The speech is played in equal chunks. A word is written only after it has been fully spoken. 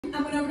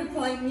I went over to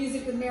play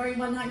music with Mary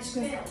one night. She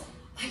goes,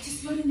 I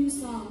just wrote a new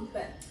song,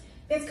 but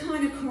it's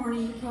kind of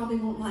corny. You probably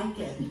won't like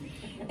it.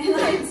 And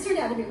it turned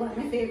out to be one of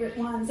my favorite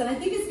ones. And I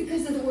think it's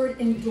because of the word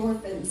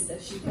endorphins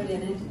that she put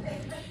in it.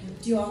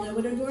 Do you all know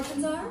what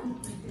endorphins are?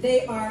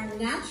 They are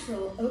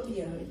natural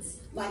opioids,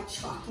 like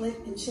chocolate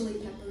and chili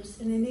peppers,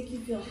 and they make you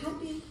feel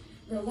happy,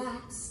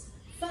 relaxed,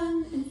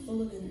 fun, and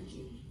full of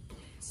energy.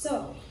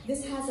 So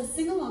this has a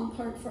sing-along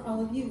part for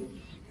all of you.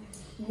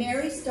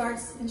 Mary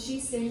starts and she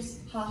sings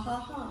ha ha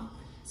ha.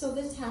 So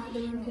this half of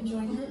the room can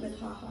join her with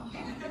ha ha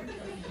ha.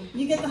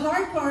 You get the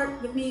hard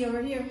part with me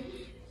over here.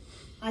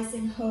 I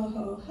sing ho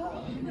ho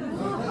ho.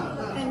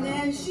 And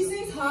then she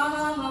sings ha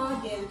ha ha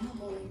again. Oh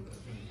boy.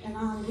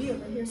 And we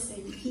over here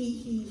sing he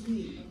he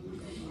he.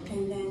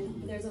 And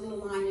then there's a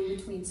little line in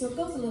between. So it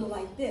goes a little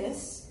like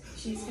this.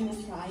 She's gonna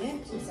try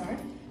it. She'll start.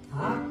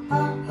 Ha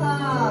ha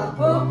ha,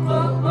 ho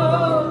ho ho,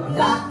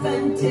 laugh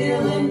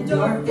until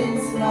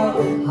endorphins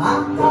flow. Ha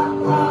ha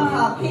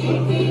ha, hee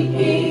hee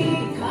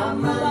hee,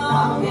 come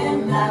along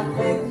and laugh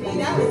with me.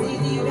 That was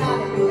easy, you got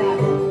it, we got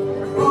it.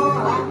 Oh,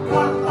 ha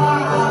ha ha,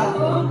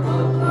 ho ho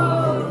ho,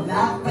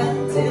 laugh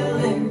until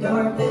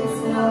endorphins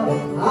flow.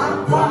 Ha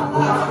ha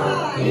ha,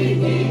 hee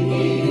hee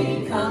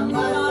hee, come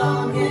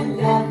along and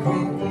laugh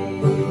with me.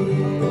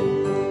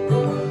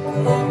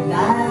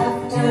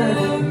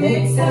 Laughter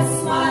makes us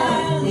smile.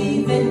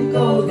 Even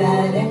go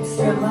that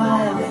extra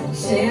mile,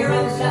 share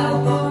a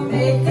joke or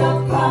make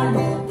a pun,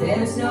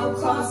 there's no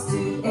cost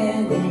to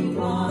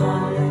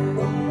anyone.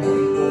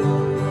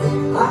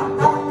 Ha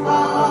ha ha,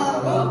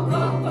 ho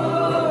ho ho,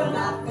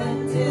 laugh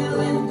until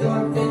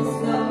endorphins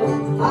flow.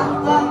 Ha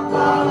ha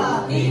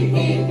ha, hee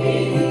hee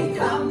hee,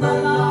 come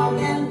along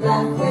and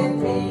laugh with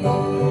me.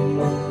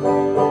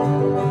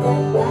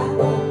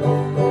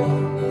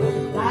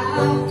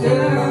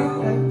 Laughter,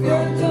 a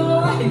good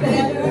joy,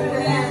 better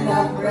than a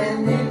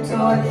brand new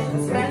toy.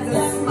 Spreads a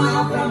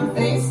smile from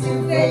face to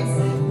face,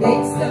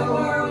 makes the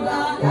world a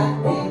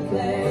happy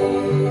place.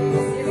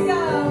 Here we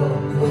go.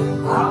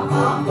 Ha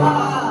ha ha,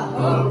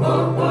 ho ho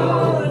ho,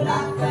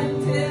 laugh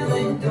until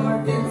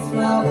endorphins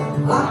flow.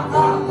 Ha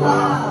ha ha,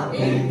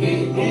 hee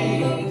hee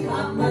hee,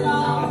 come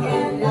along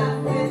and laugh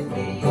with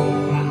me.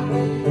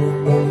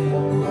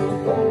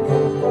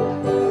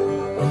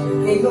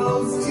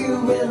 Giggles too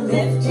will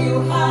lift you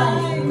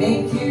high,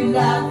 make you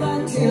laugh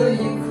until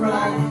you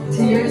cry.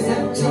 Tears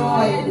of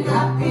joy and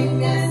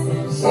happiness,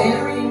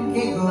 sharing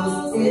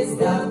giggles is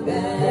the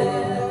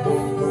best.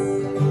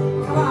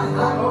 Come on,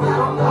 ha ha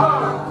ha,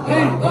 ho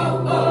ho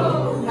ho,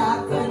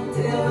 laugh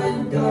until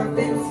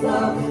endorphins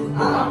flow.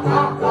 Ha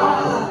ha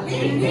ha,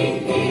 hee hee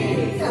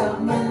hee,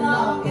 come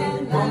along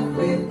and laugh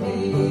with me.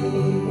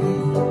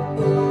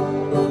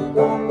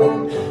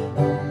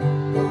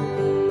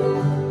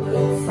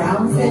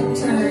 Frowns that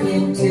turn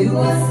into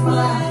a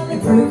smile,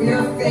 improve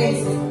your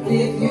face.